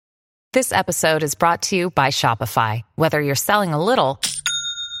This episode is brought to you by Shopify. Whether you're selling a little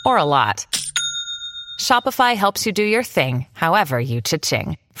or a lot, Shopify helps you do your thing, however you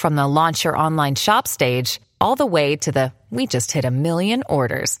cha-ching. From the launch your online shop stage, all the way to the we just hit 1 million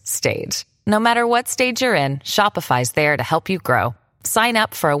orders stage. No matter what stage you're in, Shopify's there to help you grow. Sign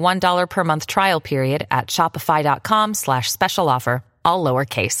up for a $1 per month trial period at shopify.com/special offer, all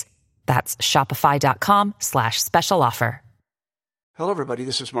lowercase. That's shopify.com/special offer. Hello, everybody.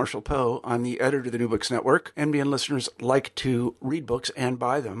 This is Marshall Poe. I'm the editor of the New Books Network. NBN listeners like to read books and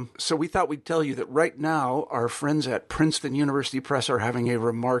buy them. So we thought we'd tell you that right now, our friends at Princeton University Press are having a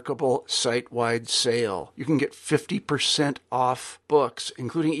remarkable site-wide sale. You can get 50% off books,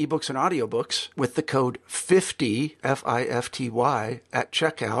 including ebooks and audiobooks, with the code 50, F-I-F-T-Y, at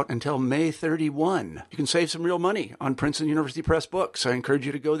checkout until May 31. You can save some real money on Princeton University Press books. I encourage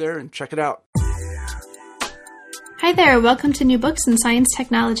you to go there and check it out. Hi there, welcome to New Books in Science,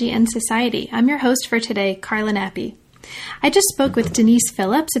 Technology, and Society. I'm your host for today, Carla Nappi. I just spoke with Denise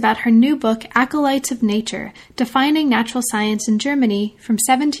Phillips about her new book, Acolytes of Nature, Defining Natural Science in Germany from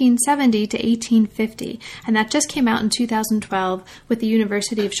 1770 to 1850, and that just came out in 2012 with the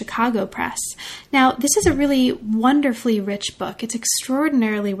University of Chicago Press. Now, this is a really wonderfully rich book. It's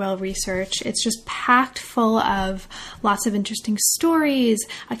extraordinarily well researched. It's just packed full of lots of interesting stories,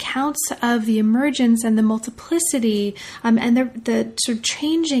 accounts of the emergence and the multiplicity, and the sort of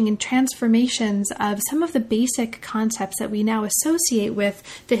changing and transformations of some of the basic concepts that we now associate with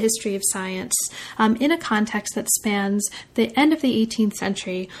the history of science in a context that spans the end of the 18th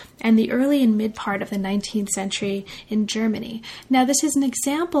century and the early and mid part of the 19th century in Germany. Now, this is an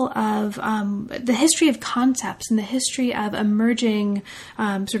example of the history of concepts and the history of emerging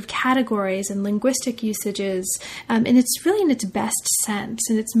sort of categories and linguistic usages, and it's really in its best sense,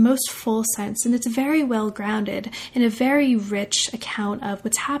 in its most full sense, and it's very well grounded in a very rich account of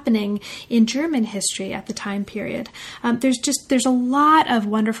what's happening in German history at the time period. There's a lot of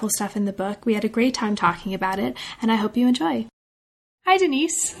wonderful stuff in the book. We had a great time talking about it, and I hope you enjoy. Hi,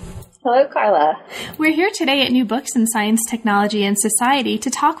 Denise. Hello, Carla. We're here today at New Books in Science, Technology, and Society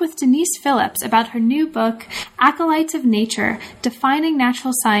to talk with Denise Phillips about her new book, Acolytes of Nature, Defining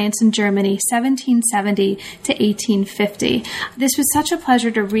Natural Science in Germany, 1770 to 1850. This was such a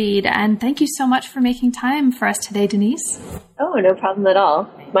pleasure to read, and thank you so much for making time for us today, Denise. Oh, no problem at all.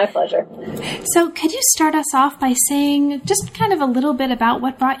 My pleasure. So could you start us off by saying just kind of a little bit about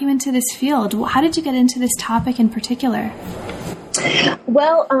what brought you into this field? How did you get into this topic in particular?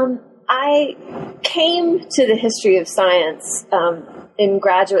 Well, I came to the history of science in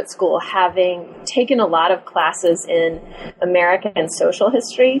graduate school having taken a lot of classes in American social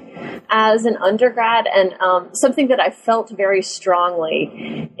history as an undergrad, and something that I felt very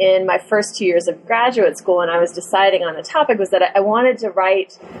strongly in my first 2 years of graduate school when I was deciding on the topic was that I wanted to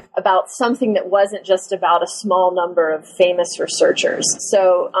write about something that wasn't just about a small number of famous researchers.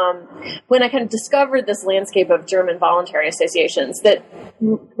 So when I kind of discovered this landscape of German voluntary associations that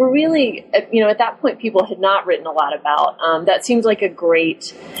were really, at that point people had not written a lot about, that seemed like a great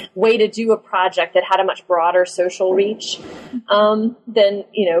way to do a project that had a much broader social reach than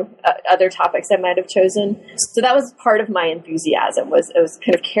other topics I might have chosen. So that was part of my enthusiasm. It was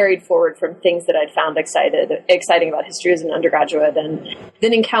kind of carried forward from things that I'd found exciting about history as an undergraduate, and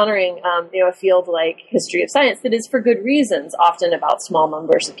then encountering a field like history of science that is, for good reasons, often about small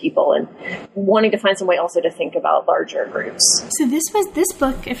numbers of people, and wanting to find some way also to think about larger groups. So this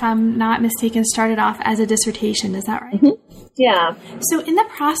book, if I'm not mistaken, started off as a dissertation. Is that right? Mm-hmm. Yeah. So in the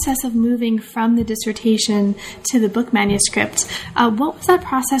process of moving from the dissertation to the book manuscript, what was that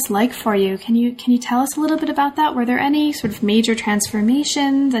process like for you? Can you tell us a little bit about that? Were there any sort of major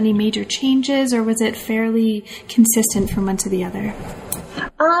transformations, any major changes, or was it fairly consistent from one to the other?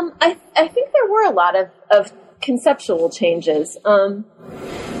 I think there were a lot of conceptual changes. Something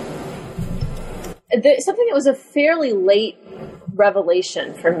that was a fairly late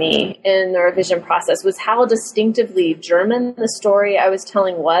revelation for me in the revision process was how distinctively German the story I was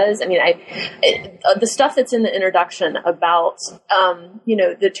telling was. I mean, the stuff that's in the introduction about,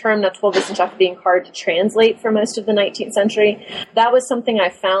 the term Naturwissenschaft being hard to translate for most of the 19th century, that was something I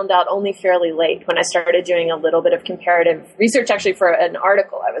found out only fairly late when I started doing a little bit of comparative research, actually, for an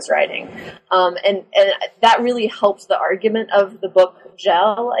article I was writing. And that really helped the argument of the book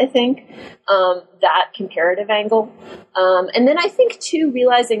gel, I think, that comparative angle. And then I think, too,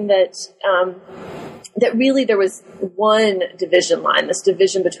 realizing that really there was one division line, this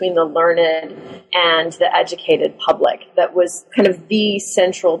division between the learned and the educated public, that was kind of the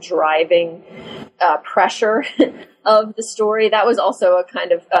central driving pressure of the story. That was also a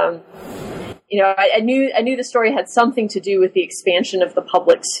kind of I knew the story had something to do with the expansion of the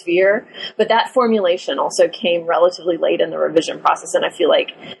public sphere, but that formulation also came relatively late in the revision process, and I feel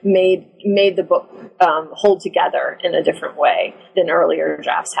like made the book hold together in a different way than earlier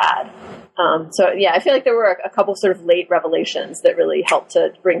drafts had. I feel like there were a couple sort of late revelations that really helped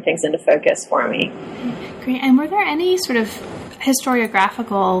to bring things into focus for me. Great. And were there any sort of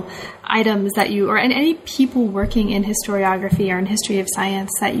historiographical items that you, or any people working in historiography or in history of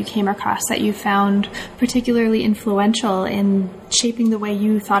science that you came across that you found particularly influential in shaping the way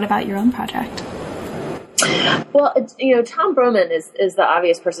you thought about your own project? Well, Tom Broman is the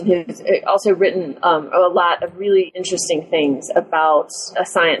obvious person who's also written a lot of really interesting things about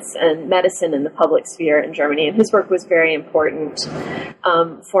science and medicine in the public sphere in Germany, and his work was very important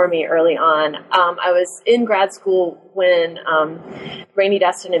for me early on. I was in grad school when Rainey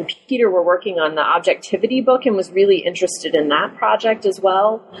Destin and Peter were working on the Objectivity book and was really interested in that project as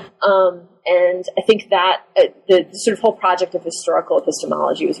well. And I think that the sort of whole project of historical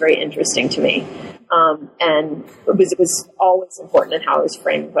epistemology was very interesting to me. And it was always important in how I was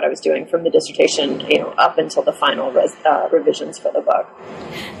framing what I was doing from the dissertation, up until the final revisions for the book.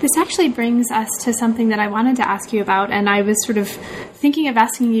 This actually brings us to something that I wanted to ask you about, and I was sort of thinking of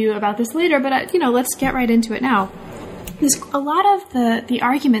asking you about this later, but let's get right into it now. There's a lot of the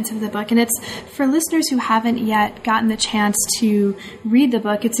arguments of the book, and it's for listeners who haven't yet gotten the chance to read the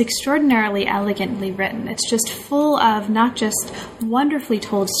book, it's extraordinarily elegantly written. It's just full of not just wonderfully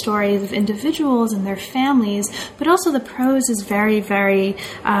told stories of individuals and their families, but also the prose is very, very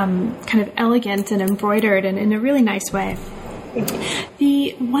kind of elegant and embroidered and in a really nice way.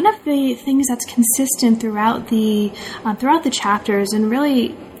 One of the things that's consistent throughout the chapters, and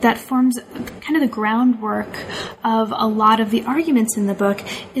really that forms kind of the groundwork of a lot of the arguments in the book,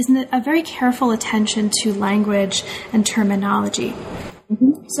 is a very careful attention to language and terminology.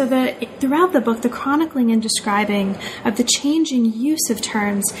 Mm-hmm. So throughout the book, the chronicling and describing of the changing use of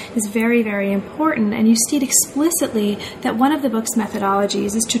terms is very, very important, and you state explicitly that one of the book's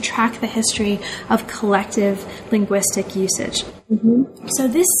methodologies is to track the history of collective linguistic usage. Mm-hmm. So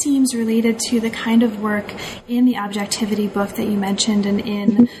this seems related to the kind of work in the Objectivity book that you mentioned and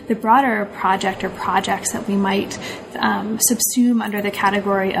in the broader project or projects that we might subsume under the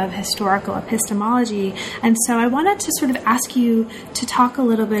category of historical epistemology. And so I wanted to sort of ask you to talk a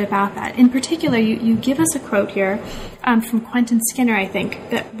little bit about that. In particular, you give us a quote here from Quentin Skinner, I think,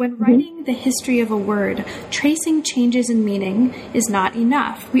 that when writing the history of a word, tracing changes in meaning is not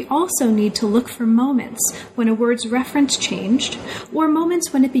enough. We also need to look for moments when a word's reference changed, or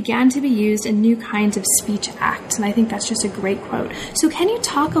moments when it began to be used in new kinds of speech acts. And I think that's just a great quote. So can you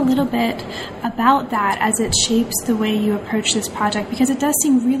talk a little bit about that as it shapes the way you approach this project? Because it does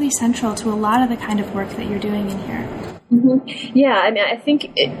seem really central to a lot of the kind of work that you're doing in here. Mm-hmm. Yeah, I mean, I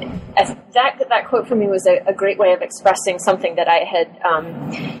think that quote for me was a great way of expressing something that I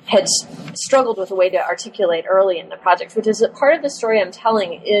had struggled with a way to articulate early in the project, which is that part of the story I'm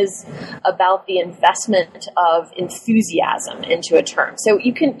telling is about the investment of enthusiasm into a term. So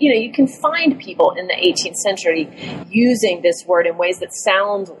you can find people in the 18th century using this word in ways that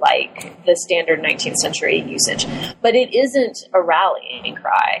sound like the standard 19th century usage, but it isn't a rallying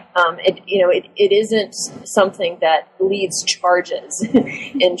cry. It isn't something that leads charges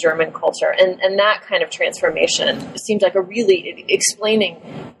in German culture. And that kind of transformation seemed like explaining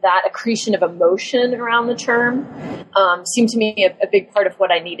that accretion of emotion around the term seemed to me a big part of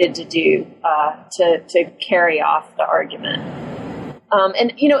what I needed to do to carry off the argument.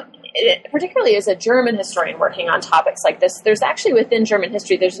 Particularly as a German historian working on topics like this, there's actually within German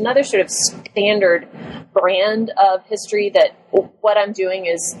history, there's another sort of standard brand of history that what I'm doing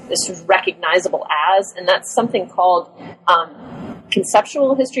is sort of recognizable as, and that's something called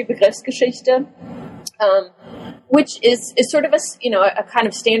conceptual history, Begriffsgeschichte, which is sort of a kind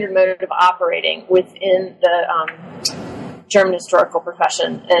of standard mode of operating within the German historical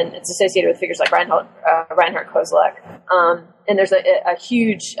profession, and it's associated with figures like Reinhard Koselleck. And there's a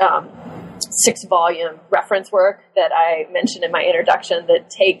huge 6-volume reference work that I mentioned in my introduction that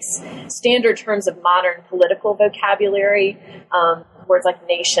takes standard terms of modern political vocabulary, words like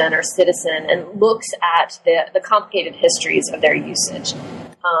nation or citizen, and looks at the complicated histories of their usage.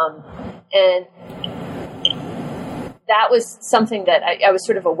 And that was something that I was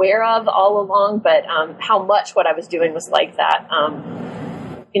sort of aware of all along, but how much what I was doing was like that.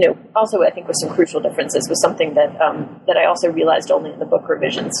 Also I think with some crucial differences was something that I also realized only in the book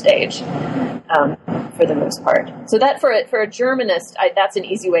revision stage for for the most part. So that for a Germanist, that's an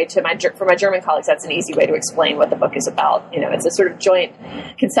easy way for my German colleagues, that's an easy way to explain what the book is about. It's a sort of joint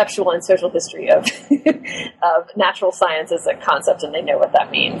conceptual and social history of of natural science as a concept, and they know what that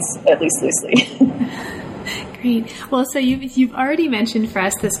means, at least loosely. Great. Well, so you've already mentioned for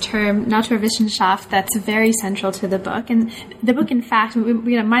us this term Naturwissenschaft that's very central to the book. And the book, in fact,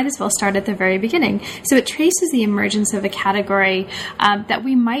 we might as well start at the very beginning. So it traces the emergence of a category that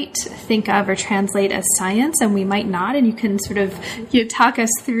we might think of or translate as science, and we might not. And you can sort of talk us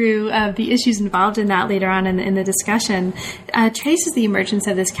through the issues involved in that later on in the discussion. Traces the emergence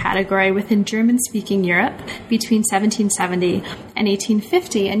of this category within German-speaking Europe between 1770 and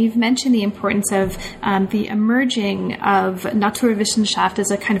 1850. And you've mentioned the importance of the emerging of Naturwissenschaft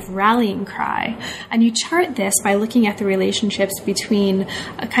as a kind of rallying cry. And you chart this by looking at the relationships between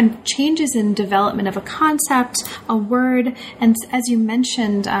kind of changes in development of a concept, a word, and as you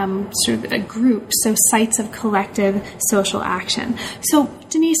mentioned, sort of a group, so sites of collective social action. So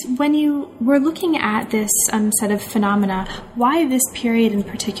Denise, when you were looking at this set of phenomena, why this period in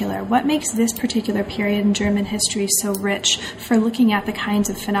particular? What makes this particular period in German history so rich for looking at the kinds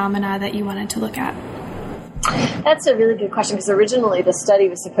of phenomena that you wanted to look at? That's a really good question, because originally the study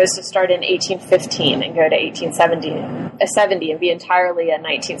was supposed to start in 1815 and go to 1870 and be entirely a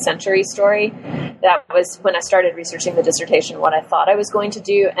 19th century story. That was when I started researching the dissertation, what I thought I was going to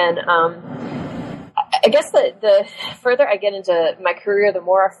do. And I guess the further I get into my career, the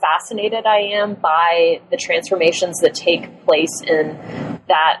more fascinated I am by the transformations that take place in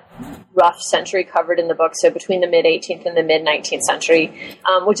that rough century covered in the book. So between the mid-18th and the mid-19th century,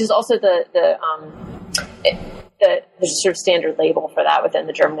 which is also the sort of standard label for that within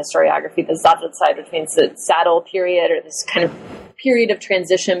the German historiography, the Sattelzeit, which means the saddle period, or this kind of period of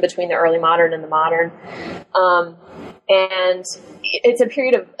transition between the early modern and the modern. And it's a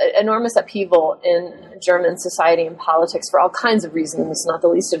period of enormous upheaval in German society and politics for all kinds of reasons, not the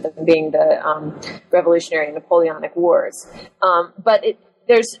least of them being the Revolutionary and Napoleonic Wars. But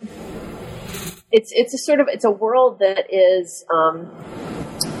it's a world that is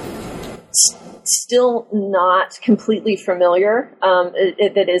still not completely familiar,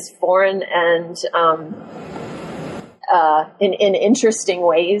 that is foreign and in interesting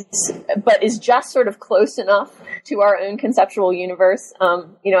ways, but is just sort of close enough to our own conceptual universe,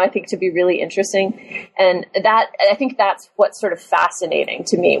 I think, to be really interesting. And I think that's what's sort of fascinating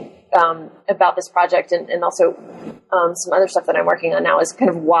to me about this project, and also some other stuff that I'm working on now is kind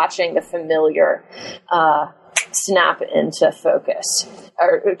of watching the familiar snap into focus,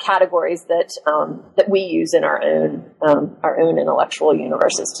 or categories that we use in our own intellectual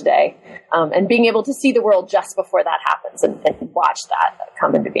universes today, and being able to see the world just before that happens and watch that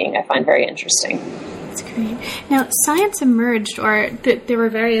come into being, I find very interesting. That's great. Now, science emerged, or there were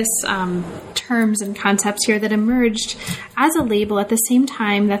various terms and concepts here that emerged as a label at the same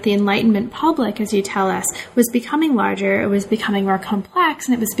time that the Enlightenment public, as you tell us, was becoming larger, it was becoming more complex,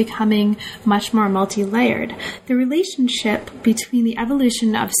 and it was becoming much more multi-layered. The relationship between the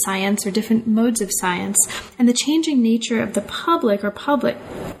evolution of science, or different modes of science, and the changing nature of the public, or publics,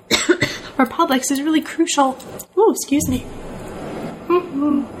 is really crucial. Oh, excuse me.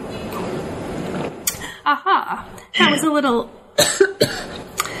 Aha! That was a little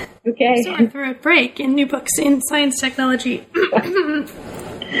okay. Sore throat break in New Books in Science, Technology,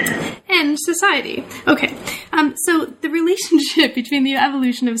 and Society. Okay, so the relationship between the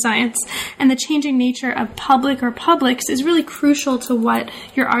evolution of science and the changing nature of public, or publics, is really crucial to what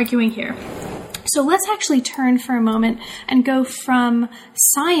you're arguing here. So let's actually turn for a moment and go from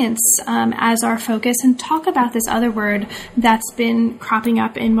science as our focus and talk about this other word that's been cropping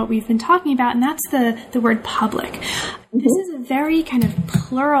up in what we've been talking about, and that's the word public. This is a very kind of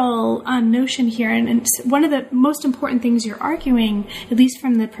plural notion here, and one of the most important things you're arguing, at least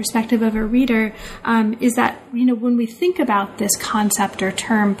from the perspective of a reader, is that, when we think about this concept or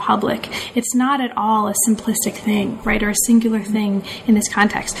term public, it's not at all a simplistic thing, right, or a singular thing in this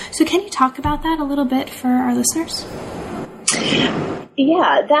context. So can you talk about that a little bit for our listeners?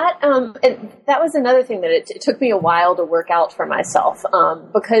 Yeah, that was another thing that it took me a while to work out for myself,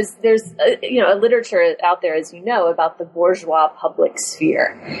 because there's a literature out there, as you know, about the bourgeois public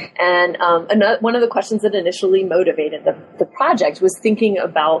sphere, and one of the questions that initially motivated the project was thinking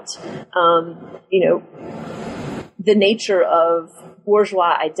about the nature of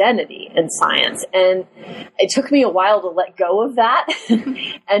bourgeois identity in science. And it took me a while to let go of that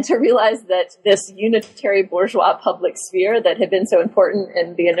and to realize that this unitary bourgeois public sphere that had been so important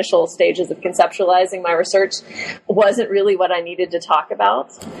in the initial stages of conceptualizing my research wasn't really what I needed to talk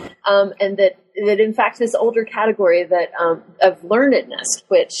about. and that in fact this older category that of learnedness,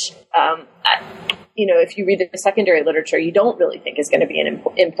 which if you read the secondary literature, you don't really think is going to be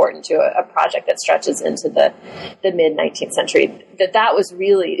important to a project that stretches into the mid 19th century. It was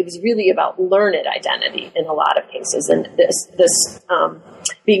really about learned identity in a lot of cases, and this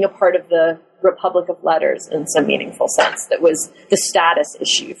being a part of the Republic of Letters in some meaningful sense that was the status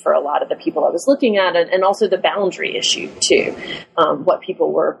issue for a lot of the people I was looking at, and also the boundary issue too, what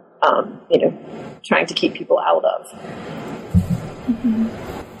people were trying to keep people out of. Mm-hmm.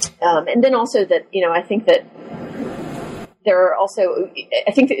 And then also that, I think that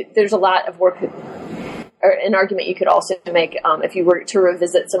there's a lot of work, or an argument you could also make if you were to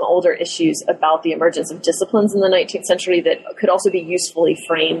revisit some older issues about the emergence of disciplines in the 19th century that could also be usefully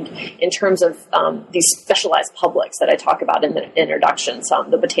framed in terms of these specialized publics that I talk about in the introduction,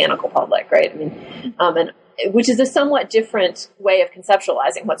 the botanical public, right? I mean, which is a somewhat different way of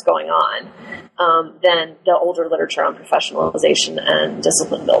conceptualizing what's going on than the older literature on professionalization and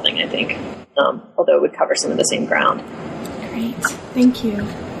discipline building, I think, although it would cover some of the same ground. Great. Thank you.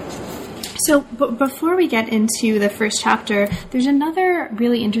 So before we get into the first chapter, there's another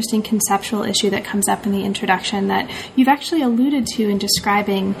really interesting conceptual issue that comes up in the introduction that you've actually alluded to in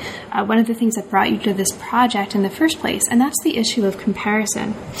describing one of the things that brought you to this project in the first place, and that's the issue of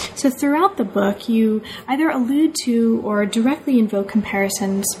comparison. So throughout the book, you either allude to or directly invoke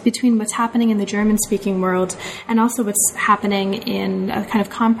comparisons between what's happening in the German-speaking world and also what's happening in a kind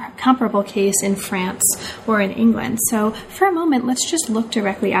of comparable case in France or in England. So for a moment, let's just look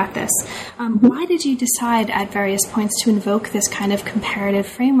directly at this. Why did you decide at various points to invoke this kind of comparative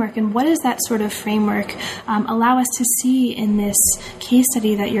framework, and what does that sort of framework allow us to see in this case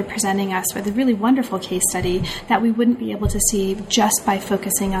study that you're presenting us with, a really wonderful case study that we wouldn't be able to see just by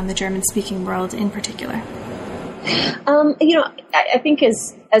focusing on the German-speaking world in particular? I think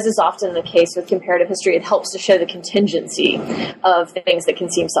as is often the case with comparative history, it helps to show the contingency of things that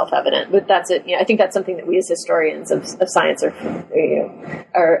can seem self-evident. But that's it. I think that's something that we as historians of science are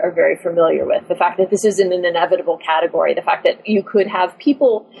very familiar with. The fact that this isn't an inevitable category, the fact that you could have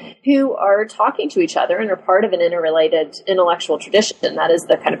people who are talking to each other and are part of an interrelated intellectual tradition, that is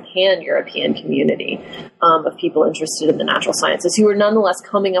the kind of pan-European community of people interested in the natural sciences, who are nonetheless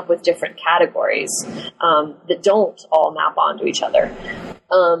coming up with different categories that don't all map onto each other.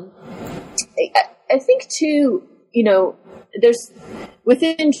 I think too, there's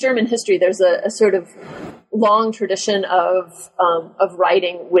within German history, there's a sort of long tradition of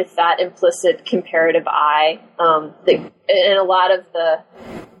writing with that implicit comparative eye. And a lot of the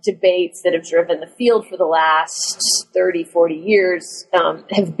debates that have driven the field for the last 30, 40 years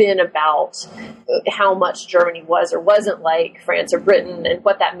have been about how much Germany was or wasn't like France or Britain and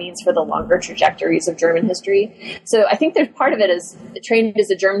what that means for the longer trajectories of German history. So I think there's part of it as trained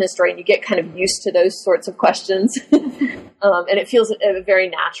as a German historian, you get kind of used to those sorts of questions. And it feels a very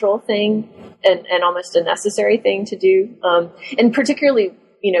natural thing and almost a necessary thing to do. And particularly,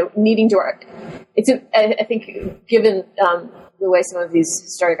 needing to, I think given the way some of these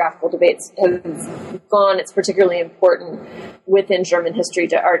historiographical debates have gone, it's particularly important within German history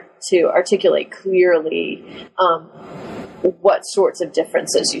to articulate clearly what sorts of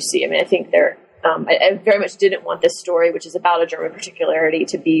differences you see. I mean, I think I very much didn't want this story, which is about a German particularity,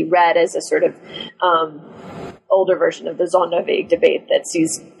 to be read as a sort of older version of the Sonderweg debate that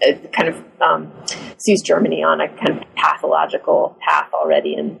sees Germany on a kind of pathological path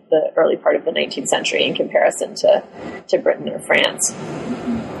already in the early part of the 19th century in comparison to Britain or France.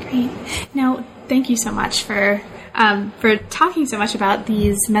 Great. Now, thank you so much for talking so much about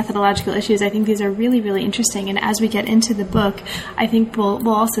these methodological issues. I think these are really, really interesting. And as we get into the book, I think we'll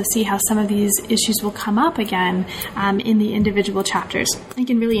also see how some of these issues will come up again in the individual chapters, I think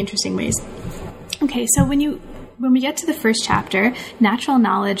in really interesting ways. Okay, so when we get to the first chapter, Natural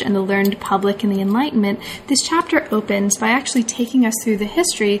Knowledge and the Learned Public in the Enlightenment, this chapter opens by actually taking us through the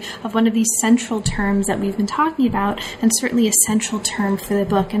history of one of these central terms that we've been talking about, and certainly a central term for the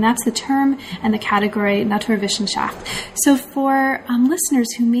book, and that's the term and the category Naturwissenschaft. So for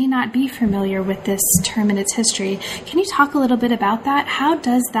listeners who may not be familiar with this term and its history, can you talk a little bit about that? How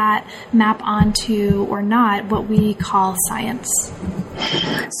does that map onto, or not, what we call science?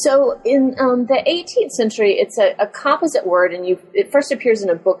 So in the 18th century, it's a composite word, and it first appears in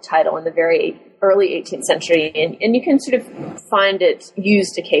a book title in the very early 18th century, and you can sort of find it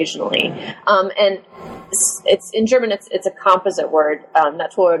used occasionally. And it's in German, it's a composite word.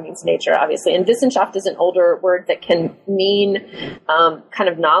 Natur means nature, obviously, and Wissenschaft is an older word that can mean kind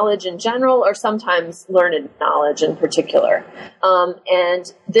of knowledge in general, or sometimes learned knowledge in particular.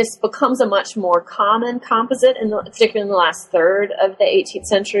 And this becomes a much more common composite, particularly in the last third of the 18th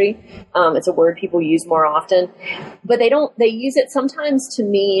century. It's a word people use more often, but they use it sometimes to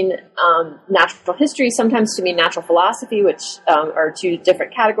mean natural history, sometimes to mean natural philosophy, which are two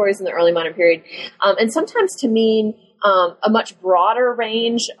different categories in the early modern period, and sometimes to mean a much broader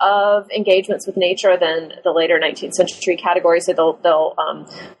range of engagements with nature than the later 19th century categories. So they'll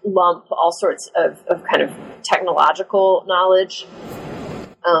lump all sorts of kind of technological knowledge,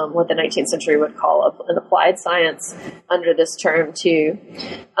 what the 19th century would call an applied science, under this term too.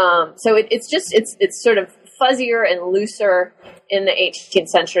 So it's sort of fuzzier and looser in the 18th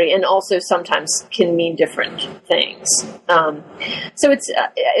century, and also sometimes can mean different things. So it's,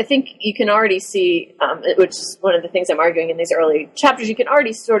 I think you can already see, which is one of the things I'm arguing in these early chapters, you can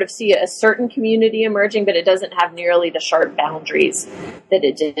already sort of see a certain community emerging, but it doesn't have nearly the sharp boundaries that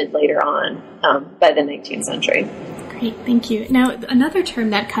it did later on by the 19th century. Great, thank you. Now, another term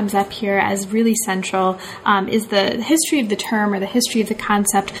that comes up here as really central is the history of the term, or the history of the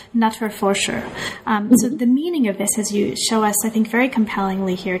concept, Naturforscher. So the meaning of this, as you show us, I think very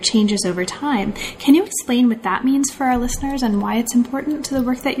compellingly here, changes over time. Can you explain what that means for our listeners and why it's important to the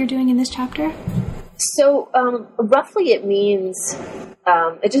work that you're doing in this chapter? So roughly it means,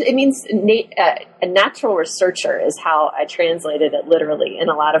 it means a natural researcher is how I translated it literally in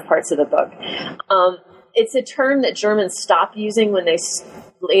a lot of parts of the book. It's a term that Germans stop using when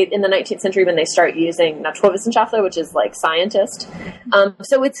in the 19th century, when they start using Naturwissenschaftler, which is like scientist.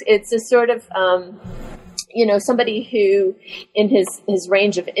 So it's a sort of, somebody who in his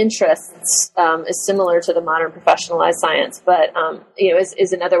range of interests is similar to the modern professionalized science, but,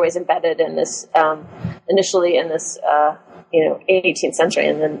 is in other ways embedded in this, initially in this, 18th century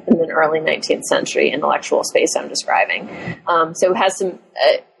and then early 19th century intellectual space I'm describing. So has some,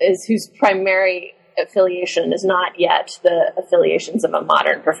 whose primary affiliation is not yet the affiliations of a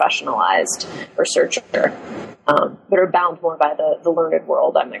modern professionalized researcher, but are bound more by the learned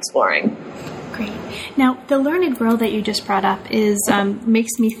world I'm exploring. Great. Now, the learned world that you just brought up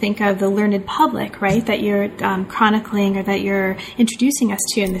makes me think of the learned public, right, that you're chronicling, or that you're introducing us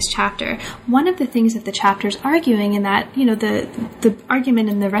to in this chapter. One of the things that the chapter's arguing, and that, the argument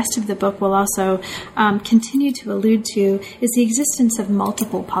in the rest of the book will also continue to allude to, is the existence of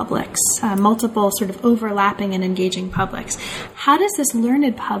multiple publics, multiple sort of overlapping and engaging publics. How does this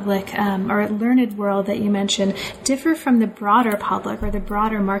learned public, or learned world that you mentioned, differ from the broader public, or the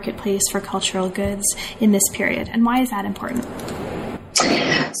broader marketplace for cultural goods in this period, and why is that important?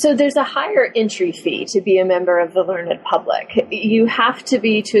 So there's a higher entry fee to be a member of the learned public. You have to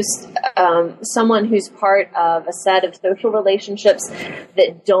be someone who's part of a set of social relationships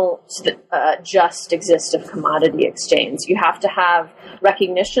that don't just exist of commodity exchange. You have to have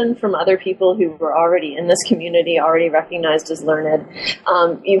recognition from other people who were already in this community, already recognized as learned.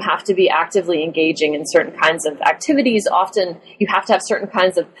 You have to be actively engaging in certain kinds of activities. Often you have to have certain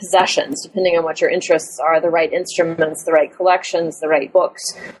kinds of possessions, depending on what your interests are, the right instruments, the right collections, the right books,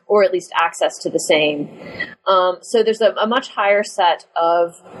 or at least access to the same. So there's a much higher set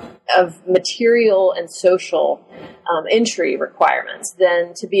of material and social entry requirements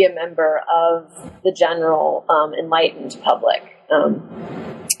than to be a member of the general enlightened public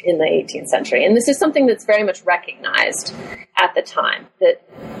in the 18th century. And this is something that's very much recognized at the time, that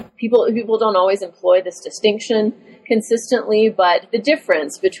people don't always employ this distinction consistently, but the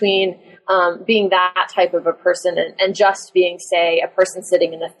difference between being that type of a person and just being, say, a person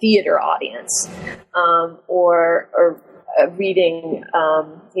sitting in a theater audience, or reading,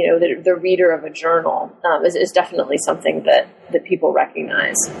 the reader of a journal, is definitely something that people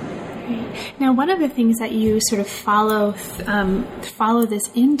recognize. Now, one of the things that you sort of follow this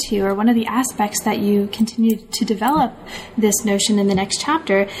into, or one of the aspects that you continue to develop this notion in the next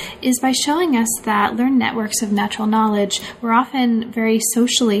chapter, is by showing us that learned networks of natural knowledge were often very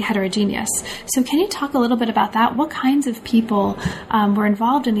socially heterogeneous. So can you talk a little bit about that? What kinds of people were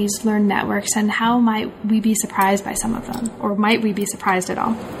involved in these learned networks, and how might we be surprised by some of them? Or might we be surprised at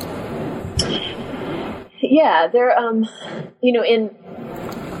all? Yeah, they're,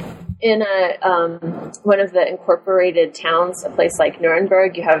 in one of the incorporated towns, a place like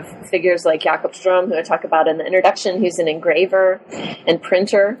Nuremberg, you have figures like Jakob Sturm, who I talk about in the introduction, who's an engraver and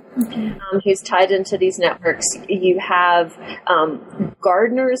printer, who's tied into these networks. You have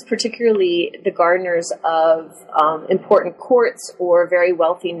gardeners, particularly the gardeners of important courts or very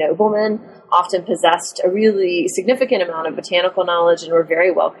wealthy noblemen, often possessed a really significant amount of botanical knowledge and were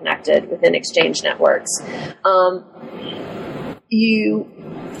very well connected within exchange networks. You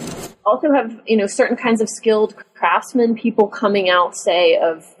also have, certain kinds of skilled craftsmen, people coming out, say,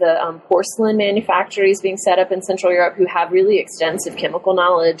 of the porcelain manufactories being set up in Central Europe who have really extensive chemical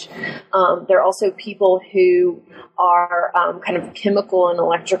knowledge. There are also people who are kind of chemical and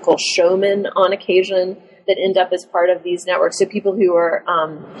electrical showmen on occasion that end up as part of these networks. So people who are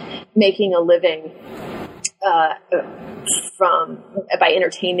making a living by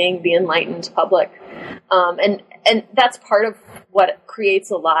entertaining the enlightened public. And that's part of what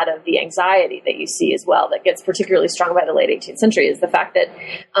creates a lot of the anxiety that you see as well, that gets particularly strong by the late 18th century, is the fact that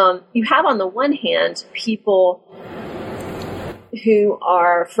you have, on the one hand, people who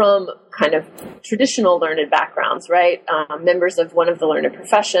are from kind of traditional learned backgrounds, right? Members of one of the learned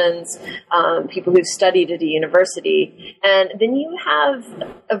professions, people who've studied at a university. And then you have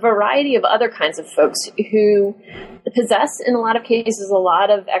a variety of other kinds of folks who possess, in a lot of cases, a lot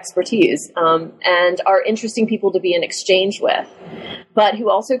of expertise and are interesting people to be in exchange with, but who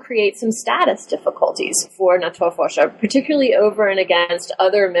also create some status difficulties for Naturforscher, particularly over and against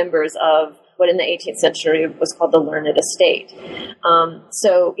other members of what in the 18th century was called the learned estate.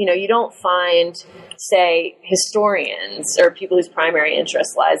 So, you don't find, say, historians or people whose primary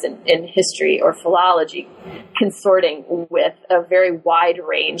interest lies in history or philology consorting with a very wide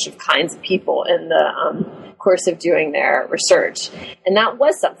range of kinds of people in the course of doing their research. And that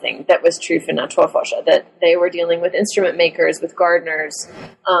was something that was true for Naturforscher, that they were dealing with instrument makers, with gardeners,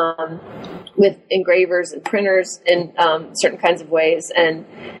 with engravers and printers in certain kinds of ways. And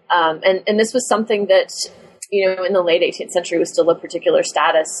this was something that, in the late 18th century was still a particular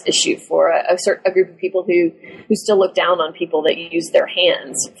status issue for a group of people who still look down on people that use their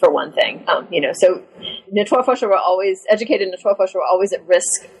hands, for one thing. So educated Naturforscher were always at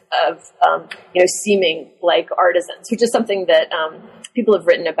risk of, seeming like artisans, which is something that people have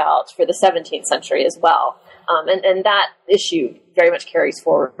written about for the 17th century as well. And that issue very much carries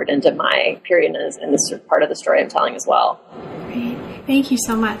forward into my period and this part of the story I'm telling as well. Great. Thank you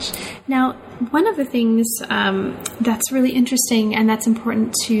so much. Now, one of the things that's really interesting and that's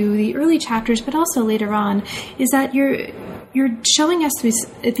important to the early chapters, but also later on, is that you're showing us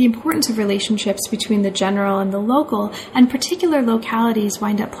the importance of relationships between the general and the local, and particular localities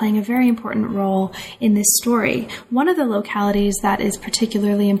wind up playing a very important role in this story. One of the localities that is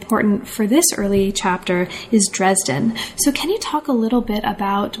particularly important for this early chapter is Dresden. So can you talk a little bit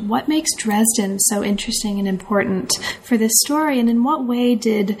about what makes Dresden so interesting and important for this story, and in what way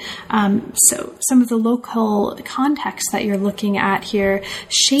did some of the local context that you're looking at here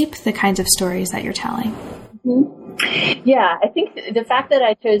shape the kinds of stories that you're telling? Mm-hmm. Yeah, I think the fact that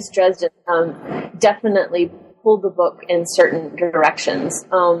I chose Dresden definitely pulled the book in certain directions.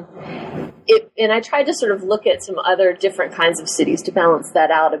 And I tried to sort of look at some other different kinds of cities to balance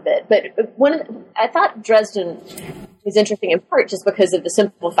that out a bit. But I thought Dresden was interesting in part just because of the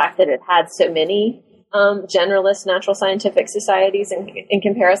simple fact that it had so many generalist natural scientific societies in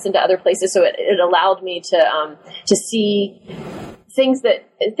comparison to other places. So it allowed me to see things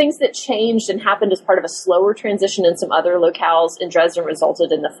that changed and happened as part of a slower transition in some other locales in Dresden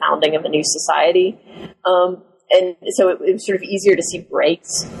resulted in the founding of a new society. And so it was sort of easier to see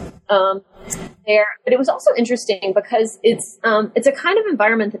breaks there. But it was also interesting because it's a kind of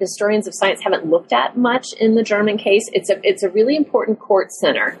environment that historians of science haven't looked at much in the German case. It's a really important court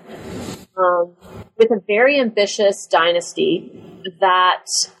center with a very ambitious dynasty that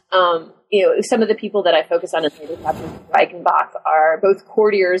some of the people that I focus on in later chapters of Reichenbach are both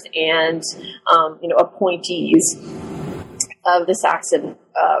courtiers and, appointees of the Saxon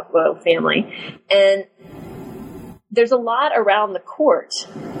royal family. And there's a lot around the court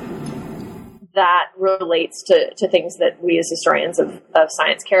that relates to things that we as historians of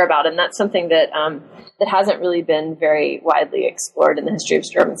science care about. And that's something that hasn't really been very widely explored in the history of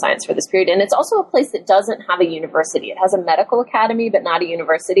German science for this period. And it's also a place that doesn't have a university. It has a medical academy, but not a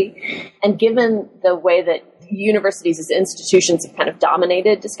university. And given the way that universities as institutions have kind of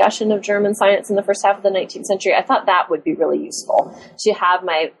dominated discussion of German science in the first half of the 19th century, I thought that would be really useful to have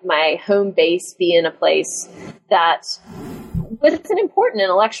my home base be in a place that was an important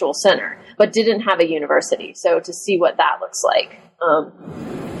intellectual center, but didn't have a university. So to see what that looks like,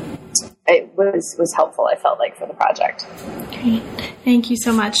 it was helpful, I felt like, for the project. Great. Thank you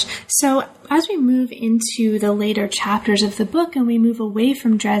so much. So as we move into the later chapters of the book and we move away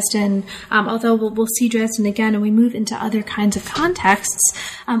from Dresden, although we'll see Dresden again and we move into other kinds of contexts,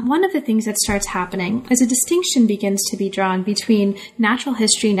 one of the things that starts happening is a distinction begins to be drawn between natural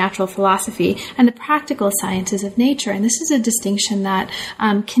history, natural philosophy, and the practical sciences of nature. And this is a distinction that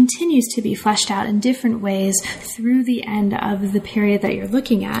continues to be fleshed out in different ways through the end of the period that you're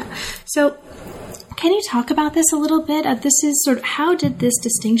looking at. So Can you talk about this a little bit? This is sort of, how did this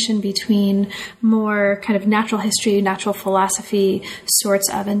distinction between more kind of natural history, natural philosophy sorts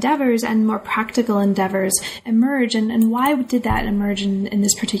of endeavors and more practical endeavors emerge? And why did that emerge in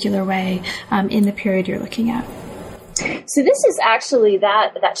this particular way in the period you're looking at? So this is actually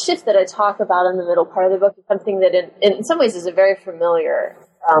that shift that I talk about in the middle part of the book, is something that in some ways is a very familiar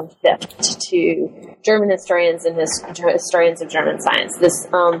shift to German historians and historians of German science. This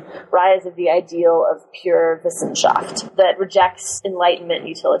rise of the ideal of pure Wissenschaft that rejects Enlightenment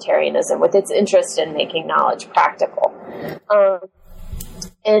utilitarianism with its interest in making knowledge practical.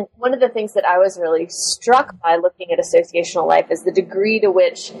 And one of the things that I was really struck by looking at associational life is the degree to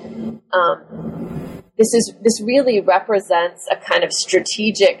which this really represents a kind of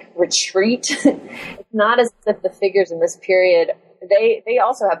strategic retreat. It's not as if the figures in this period, they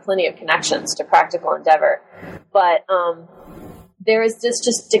also have plenty of connections to practical endeavor, but there is this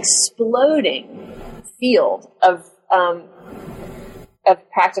just exploding field of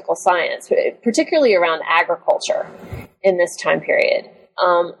practical science, particularly around agriculture in this time period.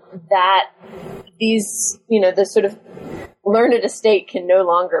 That these, the sort of learned estate can no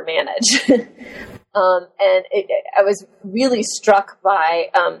longer manage. I was really struck by,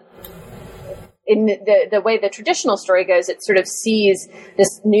 in the way the traditional story goes, it sort of sees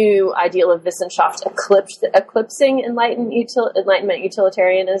this new ideal of Wissenschaft eclipsing Enlightenment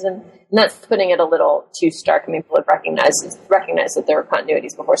utilitarianism. And that's putting it a little too stark. I mean, people have recognized that there were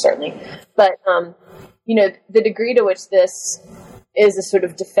continuities before, certainly. But, the degree to which this is a sort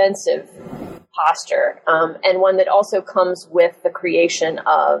of defensive posture, and one that also comes with the creation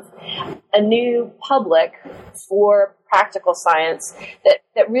of a new public for practical science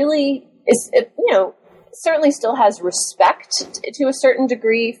that really is, certainly still has respect to a certain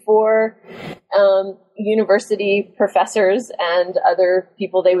degree for university professors and other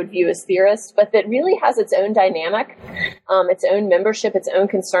people they would view as theorists, but that really has its own dynamic, its own membership, its own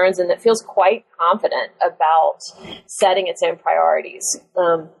concerns, and that feels quite confident about setting its own priorities.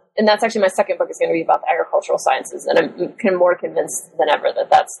 And that's actually my second book is going to be about the agricultural sciences, and I'm more convinced than ever that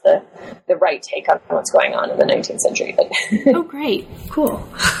that's the right take on what's going on in the 19th century. Oh, great. Cool.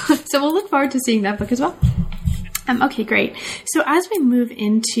 So we'll look forward to seeing that book as well. Okay, great. So as we move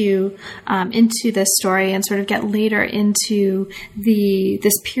into this story and sort of get later into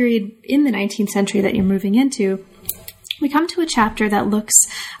this period in the 19th century that you're moving into, we come to a chapter that looks,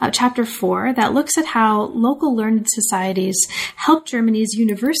 chapter 4, that looks at how local learned societies help Germany's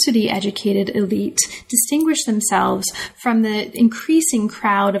university-educated elite distinguish themselves from the increasing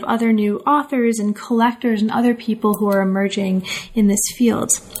crowd of other new authors and collectors and other people who are emerging in this field.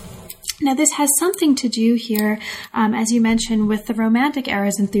 Now, this has something to do here, as you mentioned, with the Romantic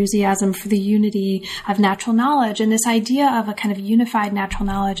era's enthusiasm for the unity of natural knowledge. And this idea of a kind of unified natural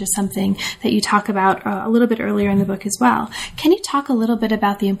knowledge is something that you talk about a little bit earlier in the book as well. Can you talk a little bit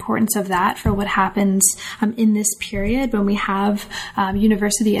about the importance of that for what happens in this period when we have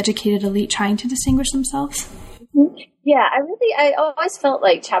university-educated elite trying to distinguish themselves? Yeah, I always felt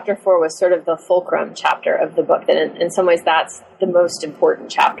like chapter 4 was sort of the fulcrum chapter of the book, that in some ways that's the most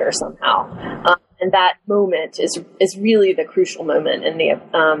important chapter somehow. And that moment is really the crucial moment in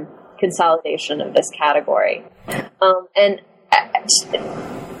the consolidation of this category. And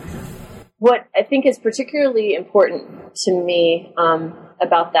what I think is particularly important to me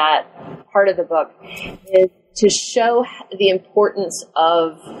about that part of the book is to show the importance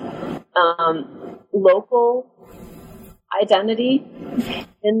of local identity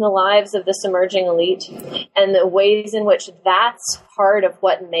in the lives of this emerging elite, and the ways in which that's part of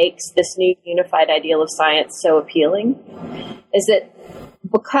what makes this new unified ideal of science so appealing. Is that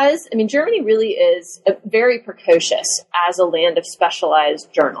because, Germany really is very precocious as a land of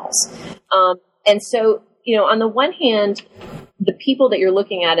specialized journals. And so, on the one hand, the people that you're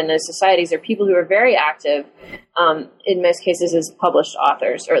looking at in those societies are people who are very active, in most cases as published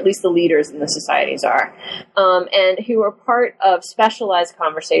authors, or at least the leaders in the societies are, and who are part of specialized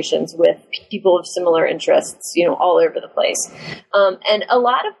conversations with people of similar interests, all over the place. And a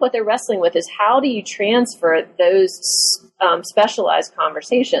lot of what they're wrestling with is how do you transfer those specialized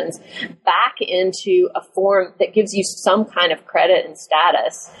conversations back into a form that gives you some kind of credit and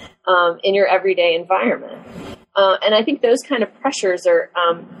status in your everyday environment. And I think those kind of pressures are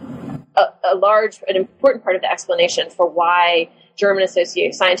an important part of the explanation for why German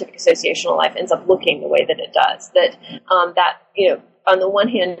scientific associational life ends up looking the way that it does. That on the one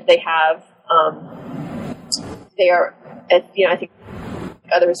hand, they are, I think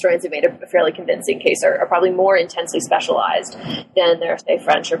other historians have made a fairly convincing case, are probably more intensely specialized than their, say,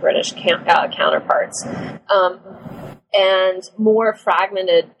 French or British counterparts. and more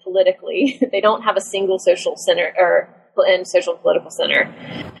fragmented politically. They don't have a single social center and social political center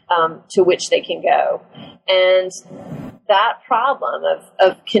to which they can go. And that problem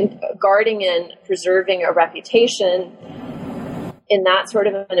of guarding and preserving a reputation in that sort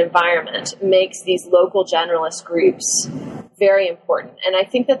of an environment makes these local generalist groups very important. And I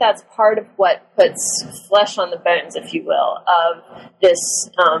think that that's part of what puts flesh on the bones, if you will, of this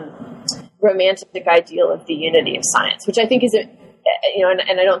romantic ideal of the unity of science, which I think is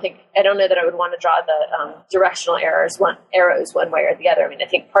and I don't know that I would want to draw the directional arrows one way or the other. I mean, I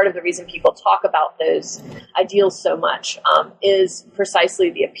think part of the reason people talk about those ideals so much is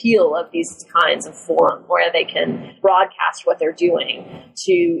precisely the appeal of these kinds of forum where they can broadcast what they're doing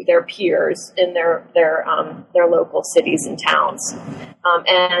to their peers in their local cities and towns,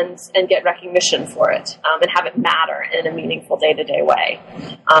 and get recognition for it, and have it matter in a meaningful day-to-day way,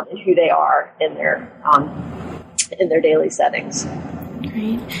 in who they are in their daily settings.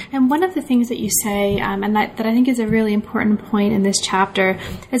 Great. And one of the things that you say, and that I think is a really important point in this chapter,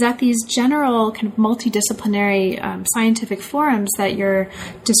 is that these general kind of multidisciplinary scientific forums that you're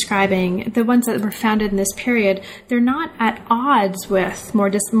describing, the ones that were founded in this period, they're not at odds with more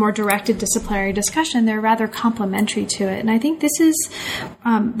directed disciplinary discussion. They're rather complementary to it. And I think this is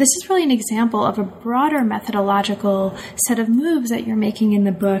really an example of a broader methodological set of moves that you're making in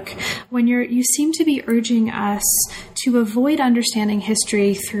the book when you seem to be urging us to avoid understanding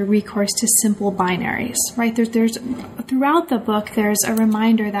history through recourse to simple binaries, right? There's throughout the book, there's a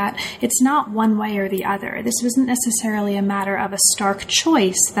reminder that it's not one way or the other. This wasn't necessarily a matter of a stark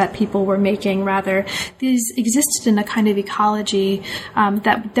choice that people were making. Rather, these existed in a kind of ecology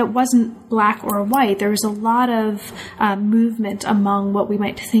that wasn't black or white. There was a lot of movement among what we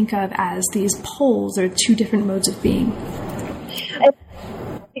might think of as these poles or two different modes of being. I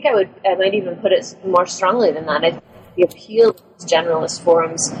think I might even put it more strongly than that. The appeal of these generalist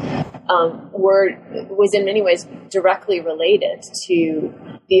forums was in many ways directly related to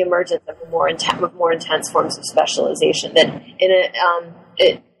the emergence of more intense forms of specialization. That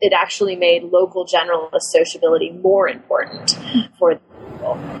it actually made local generalist sociability more important for the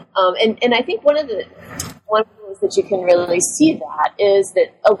people. And I think one of the ways that you can really see that is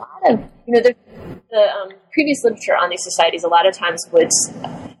that a lot of the previous literature on these societies a lot of times would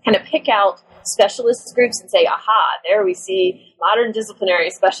kind of pick out specialist groups and say, aha, there we see modern disciplinary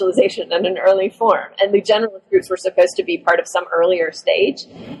specialization in an early form. And the generalist groups were supposed to be part of some earlier stage.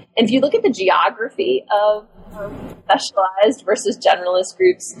 And if you look at the geography of specialized versus generalist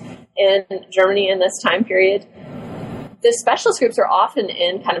groups in Germany in this time period, the specialist groups are often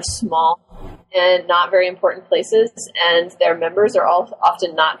in kind of small and not very important places, and their members are all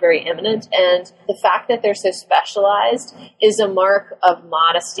often not very eminent. And the fact that they're so specialized is a mark of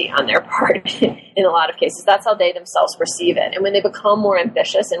modesty on their part in a lot of cases. That's how they themselves perceive it. And when they become more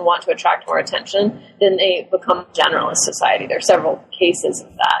ambitious and want to attract more attention, then they become a generalist society. There are several cases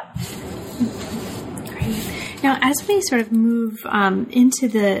of that. Great. Now, as we sort of move into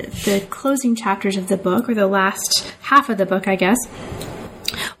the closing chapters of the book, or the last half of the book, I guess,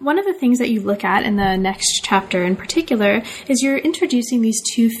 one of the things that you look at in the next chapter in particular is you're introducing these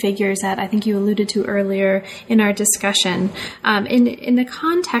two figures that I think you alluded to earlier in our discussion, in the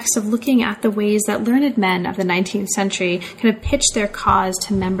context of looking at the ways that learned men of the 19th century kind of pitched their cause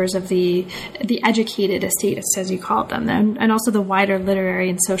to members of the educated estates, as you called them, and also the wider literary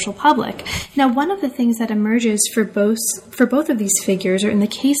and social public. Now, one of the things that emerges for both of these figures, or in the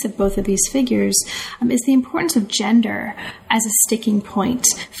case of both of these figures, is the importance of gender as a sticking point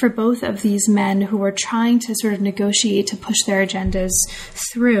for both of these men who were trying to sort of negotiate to push their agendas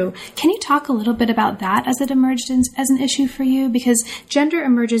through. Can you talk a little bit about that as it emerged as an issue for you? Because gender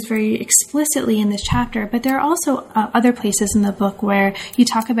emerges very explicitly in this chapter, but there are also other places in the book where you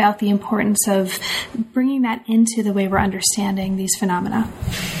talk about the importance of bringing that into the way we're understanding these phenomena.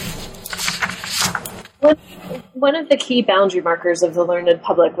 One of the key boundary markers of the learned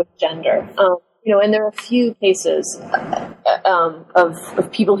public was gender. And there are a few cases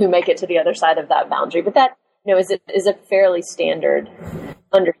of people who make it to the other side of that boundary, but that is a fairly standard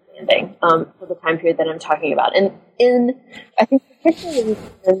understanding for the time period that I'm talking about. And I think particularly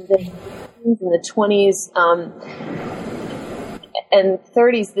in the 20s and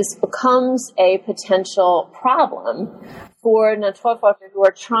 30s, this becomes a potential problem for Naturforscher who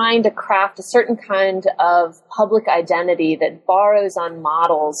are trying to craft a certain kind of public identity that borrows on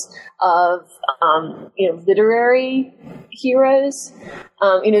models of, literary heroes.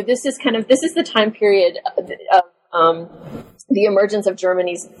 This is the time period of the emergence of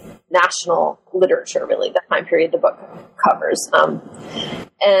Germany's national literature, really, the time period the book covers.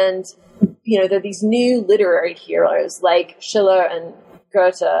 And there are these new literary heroes like Schiller and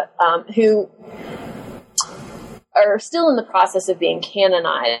Goethe, who are still in the process of being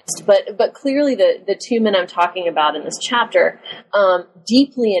canonized, but clearly the two men I'm talking about in this chapter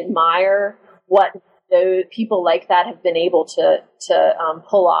deeply admire what those people like that have been able to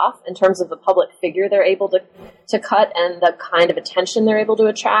pull off in terms of the public figure they're able to cut and the kind of attention they're able to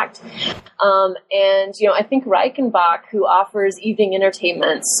attract. And I think Reichenbach, who offers evening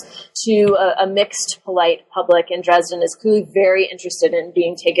entertainments to a mixed, polite public in Dresden, is clearly very interested in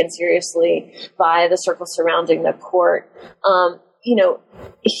being taken seriously by the circle surrounding the court.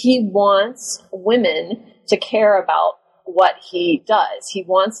 He wants women to care about what he does. He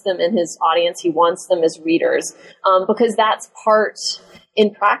wants them in his audience. He wants them as readers, because that's part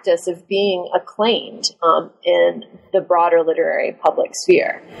in practice of being acclaimed in the broader literary public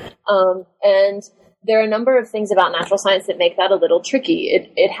sphere. And there are a number of things about natural science that make that a little tricky.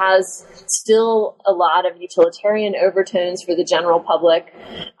 It has still a lot of utilitarian overtones for the general public,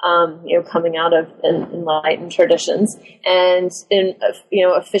 coming out of enlightened traditions. And in,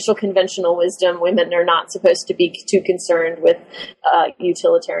 official conventional wisdom, women are not supposed to be too concerned with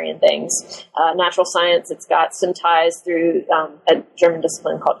utilitarian things. Natural science, it's got some ties through a German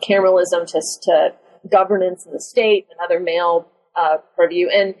discipline called Cameralism to governance in the state and other male purview.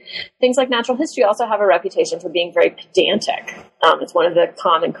 And things like natural history also have a reputation for being very pedantic. It's one of the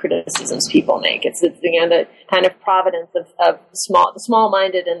common criticisms people make. It's the kind of providence of the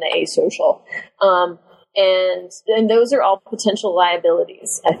small-minded and the asocial. And those are all potential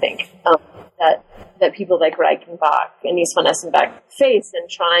liabilities, I think, that people like Reichenbach and Mies van Essenbeck face in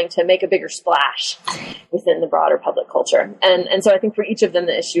trying to make a bigger splash within the broader public culture. And so I think for each of them,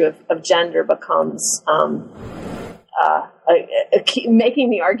 the issue of gender becomes making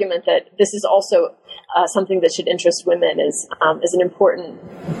the argument that this is also something that should interest women is an important.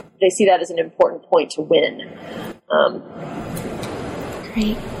 They see that as an important point to win.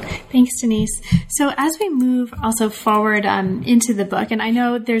 Great. Thanks, Denise. So as we move also forward into the book, and I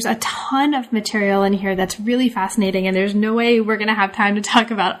know there's a ton of material in here that's really fascinating, and there's no way we're going to have time to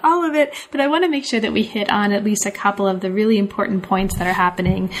talk about all of it, but I want to make sure that we hit on at least a couple of the really important points that are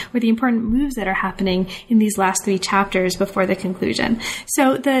happening, or the important moves that are happening in these last 3 chapters before the conclusion.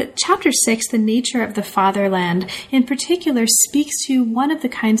 So the chapter 6, The Nature of the Fatherland, in particular speaks to one of the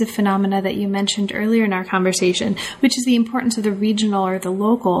kinds of phenomena that you mentioned earlier in our conversation, which is the importance of the regional or the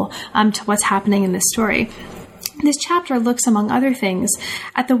local to what's happening in this story. This chapter looks, among other things,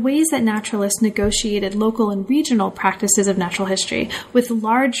 at the ways that naturalists negotiated local and regional practices of natural history with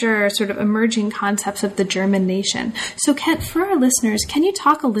larger sort of emerging concepts of the German nation. So Kent, for our listeners, can you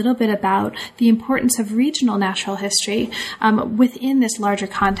talk a little bit about the importance of regional natural history within this larger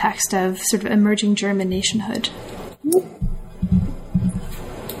context of sort of emerging German nationhood?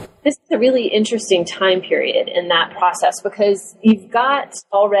 This is a really interesting time period in that process, because you've got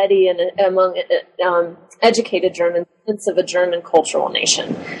already among educated Germans a sense of a German cultural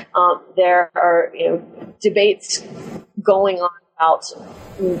nation. There are debates going on about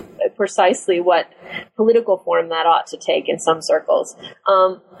precisely what political form that ought to take in some circles.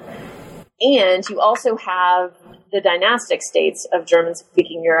 And you also have the dynastic states of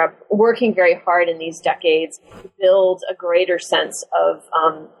German-speaking Europe working very hard in these decades to build a greater sense of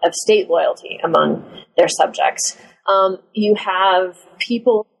state loyalty among their subjects. You have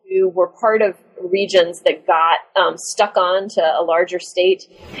people who were part of regions that got stuck on to a larger state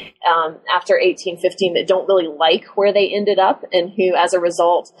after 1815 that don't really like where they ended up, and who, as a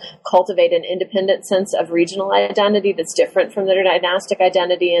result, cultivate an independent sense of regional identity that's different from their dynastic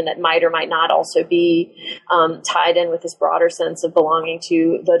identity, and that might or might not also be tied in with this broader sense of belonging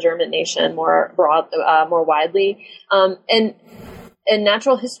to the German nation more widely. And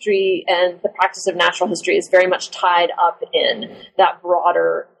natural history and the practice of natural history is very much tied up in that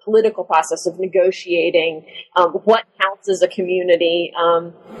broader political process of negotiating what counts as a community,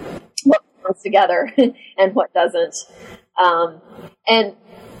 what counts together, and what doesn't. And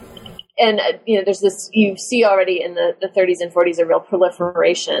there's this, you see already in the 30s and 40s a real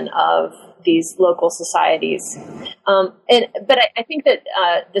proliferation of these local societies. But I think that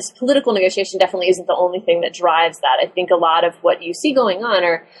this political negotiation definitely isn't the only thing that drives that. I think a lot of what you see going on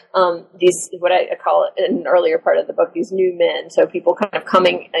are these, what I call it in an earlier part of the book, these new men. So people kind of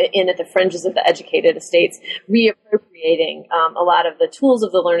coming in at the fringes of the educated estates, reappropriating a lot of the tools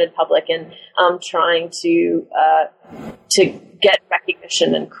of the learned public, and trying to get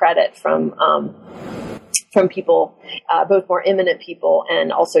recognition and credit from people, both more eminent people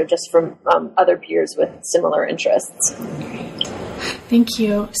and also just from other peers with similar interests. Thank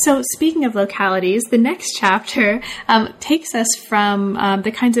you. So speaking of localities, the next chapter takes us from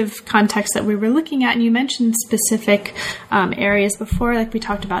the kinds of context that we were looking at. And you mentioned specific areas before, like we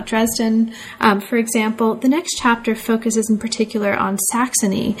talked about Dresden. For example, the next chapter focuses in particular on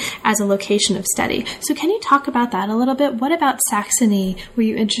Saxony as a location of study. So can you talk about that a little bit? What about Saxony were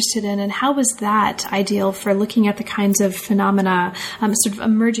you interested in, and how was that ideal for looking at the kinds of phenomena, sort of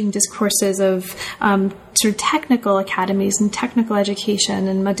emerging discourses of sort of technical academies and technical education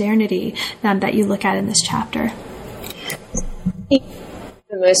and modernity that you look at in this chapter?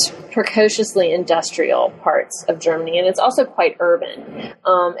 The most precociously industrial parts of Germany, and it's also quite urban.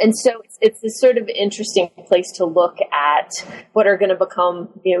 And so it's this sort of interesting place to look at what are going to become,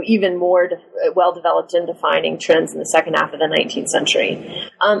 even more well-developed and defining trends in the second half of the 19th century.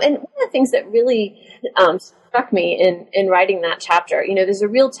 And one of the things that really struck me in writing that chapter, there's a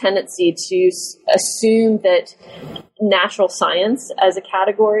real tendency to assume that natural science as a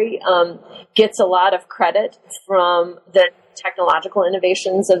category gets a lot of credit from the technological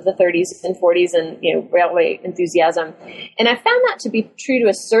innovations of the 30s and 40s and, railway enthusiasm. And I found that to be true to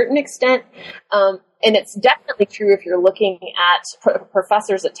a certain extent. And it's definitely true if you're looking at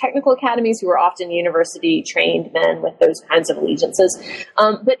professors at technical academies who are often university-trained men with those kinds of allegiances.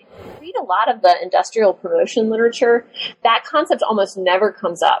 But if you read a lot of the industrial promotion literature, that concept almost never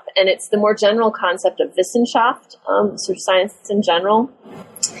comes up. And it's the more general concept of Wissenschaft, sort of science in general,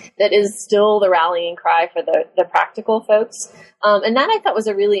 that is still the rallying cry for the practical folks. And that I thought was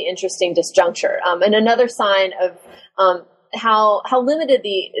a really interesting disjuncture. And another sign of how limited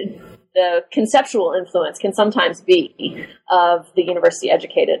the conceptual influence can sometimes be of the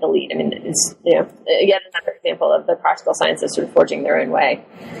university-educated elite. I mean, it's yet another example of the practical sciences sort of forging their own way.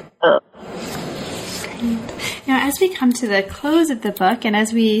 Now, as we come to the close of the book, and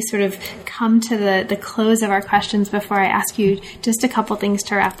as we sort of come to the close of our questions before I ask you just a couple things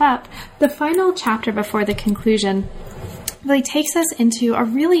to wrap up, the final chapter before the conclusion really takes us into a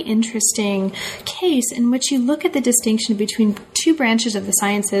really interesting case in which you look at the distinction between two branches of the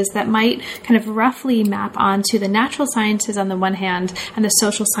sciences that might kind of roughly map onto the natural sciences on the one hand and the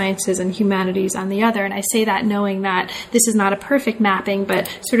social sciences and humanities on the other. And I say that knowing that this is not a perfect mapping, but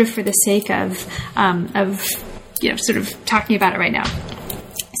sort of for the sake of sort of talking about it right now.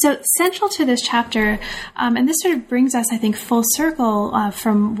 So central to this chapter, and this sort of brings us, I think, full circle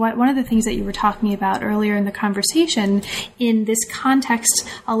from one of the things that you were talking about earlier in the conversation, in this context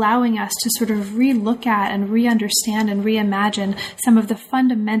allowing us to sort of re-look at and re-understand and reimagine some of the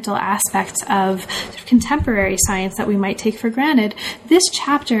fundamental aspects of contemporary science that we might take for granted. This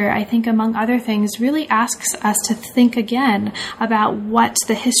chapter, I think, among other things, really asks us to think again about what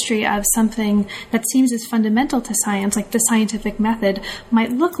the history of something that seems as fundamental to science, like the scientific method, might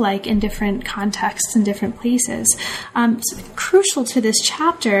look like in different contexts and different places. Crucial to this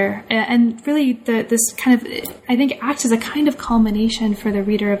chapter, and really this kind of, I think, acts as a kind of culmination for the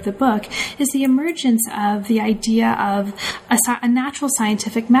reader of the book, is the emergence of the idea of a natural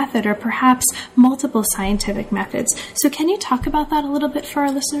scientific method, or perhaps multiple scientific methods. So can you talk about that a little bit for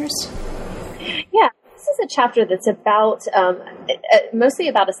our listeners? Yeah. This is a chapter that's about mostly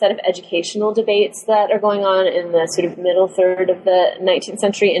about a set of educational debates that are going on in the sort of middle third of the 19th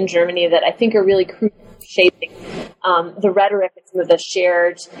century in Germany that I think are really crucial shaping the rhetoric and some of the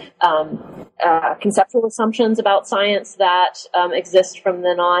shared conceptual assumptions about science that exist from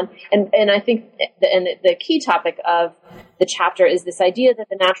then on. And I think the key topic of the chapter is this idea that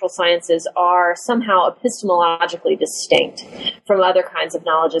the natural sciences are somehow epistemologically distinct from other kinds of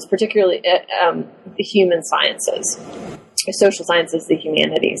knowledges, particularly the human sciences, social sciences, the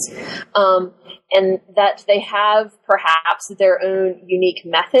humanities, and that they have perhaps their own unique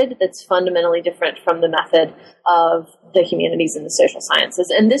method that's fundamentally different from the method of the humanities and the social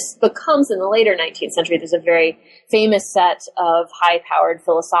sciences. And this becomes, in the later 19th century, there's a very famous set of high-powered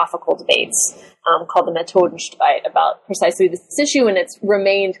philosophical debates called the Methodenstreit about precisely this issue, and it's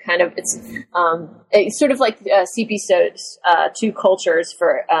remained kind of, it's sort of like C.P. Stowe's two cultures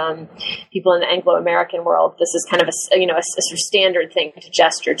for people in the Anglo-American world. This is kind of a sort of standard thing to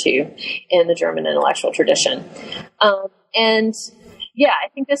gesture to in the German intellectual tradition. And yeah, I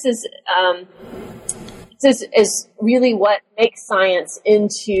think this is really what makes science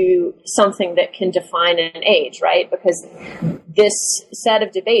into something that can define an age, right? Because this set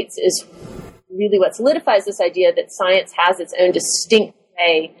of debates is really what solidifies this idea that science has its own distinct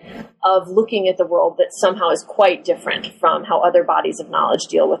way of looking at the world that somehow is quite different from how other bodies of knowledge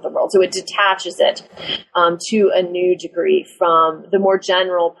deal with the world. So it detaches it to a new degree from the more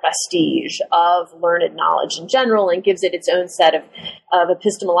general prestige of learned knowledge in general, and gives it its own set of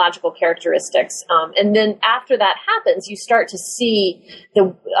epistemological characteristics. And then after that happens, you start to see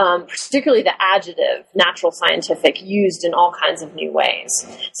the particularly the adjective natural scientific used in all kinds of new ways.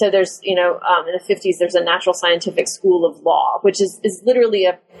 So there's, in the 50s, there's a natural scientific school of law, which is literally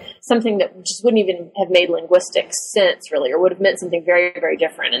something that just wouldn't even have made linguistic sense, really, or would have meant something very, very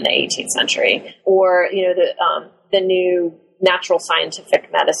different in the 18th century. Or, the new natural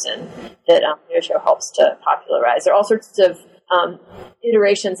scientific medicine that Osho helps to popularize. There are all sorts of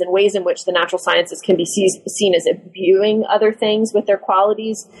iterations and ways in which the natural sciences can be seen as imbuing other things with their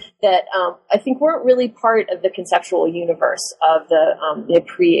qualities that I think weren't really part of the conceptual universe of the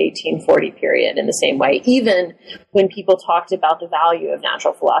pre-1840 period in the same way, even when people talked about the value of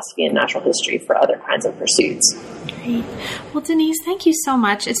natural philosophy and natural history for other kinds of pursuits. Great. Well, Denise, thank you so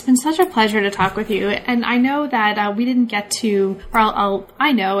much. It's been such a pleasure to talk with you. And I know that we didn't get to,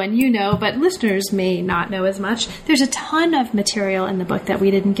 I know and you know, but listeners may not know as much. There's a ton of material in the book that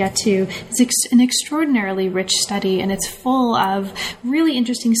we didn't get to. It's an extraordinarily rich study, and it's full of really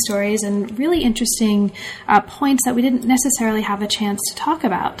interesting stories and really interesting points that we didn't necessarily have a chance to talk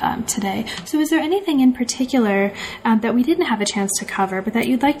about today. So is there anything in particular that we didn't have a chance to cover, but that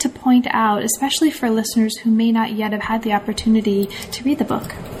you'd like to point out, especially for listeners who may not yet have had the opportunity to read the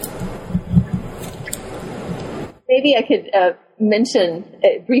book? Maybe I could mention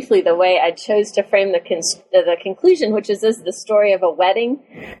briefly the way I chose to frame the conclusion, which is the story of a wedding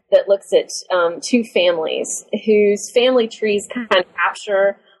that looks at two families whose family trees kind of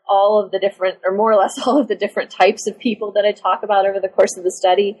capture all of the different, or more or less all of the different types of people that I talk about over the course of the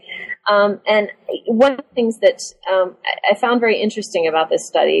study. And one of the things that I found very interesting about this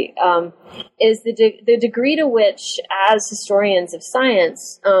study is the degree to which, as historians of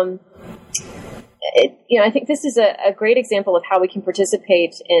science, I think this is a great example of how we can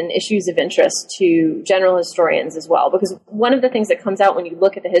participate in issues of interest to general historians as well. Because one of the things that comes out when you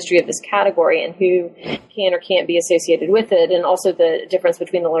look at the history of this category and who can or can't be associated with it, and also the difference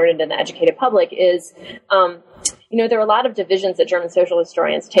between the learned and the educated public, is there are a lot of divisions that German social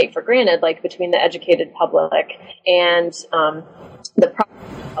historians take for granted, like between the educated public and the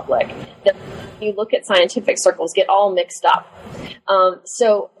private public, that when you look at scientific circles get all mixed up.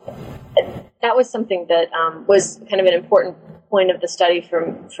 So that was something that was kind of an important point of the study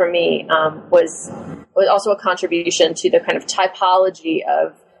for me, was also a contribution to the kind of typology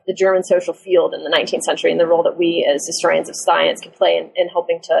of the German social field in the 19th century and the role that we as historians of science can play in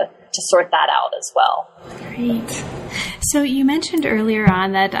helping to sort that out as well. Great. So you mentioned earlier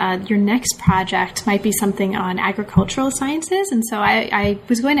on that your next project might be something on agricultural sciences. And so I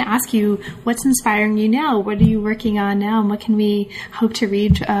was going to ask you, what's inspiring you now? What are you working on now? And what can we hope to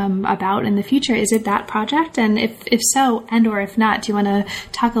read about in the future? Is it that project? And if so, and or if not, do you want to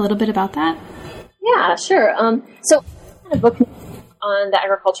talk a little bit about that? Yeah, sure. So I had a book on the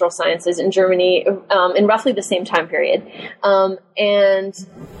agricultural sciences in Germany in roughly the same time period. And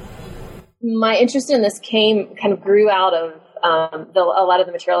my interest in this grew out of a lot of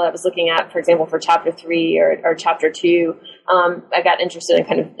the material I was looking at, for example, for Chapter 3 or Chapter 2. I got interested in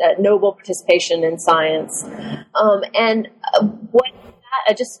kind of noble participation in science.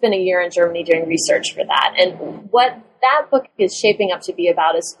 I just spent a year in Germany doing research for that. And what that book is shaping up to be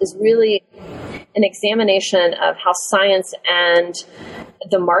about is really an examination of how science and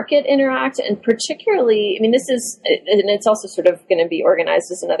the market interact, and particularly, it's also sort of going to be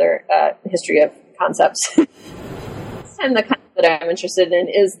organized as another history of concepts. This time the concept that I'm interested in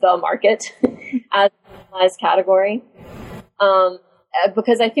is the market as a analyzed category.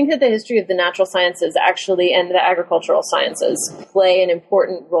 Because I think that the history of the natural sciences actually and the agricultural sciences play an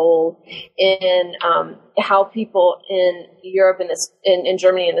important role in how people in Europe in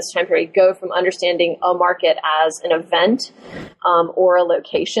Germany in this time period go from understanding a market as an event or a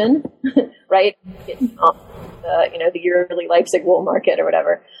location, right? The yearly Leipzig wool market or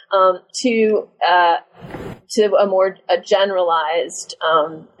whatever, to a more generalized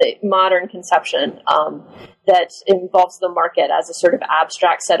modern conception that involves the market as a sort of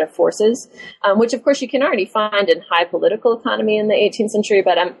abstract set of forces, which of course you can already find in high political economy in the 18th century.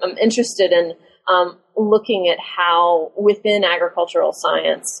 But I'm interested in looking at how within agricultural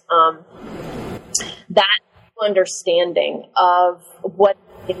science that understanding of what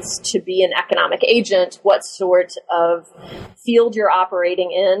it is to be an economic agent, what sort of field you're operating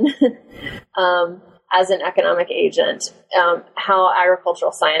in, as an economic agent, how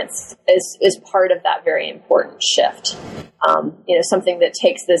agricultural science is part of that very important shift. Something that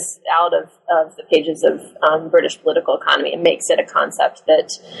takes this out of the pages of British political economy and makes it a concept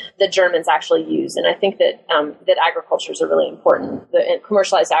that the Germans actually use. And I think that agriculture is a really important,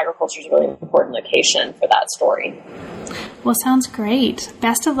 commercialized agriculture is a really important location for that story. Well, sounds great.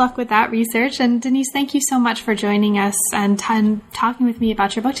 Best of luck with that research. And Denise, thank you so much for joining us and talking with me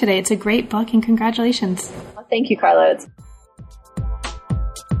about your book today. It's a great book, and congratulations. Well, thank you, Carla.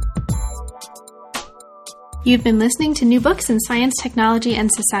 You've been listening to New Books in Science, Technology,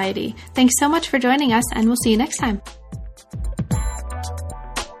 and Society. Thanks so much for joining us, and we'll see you next time.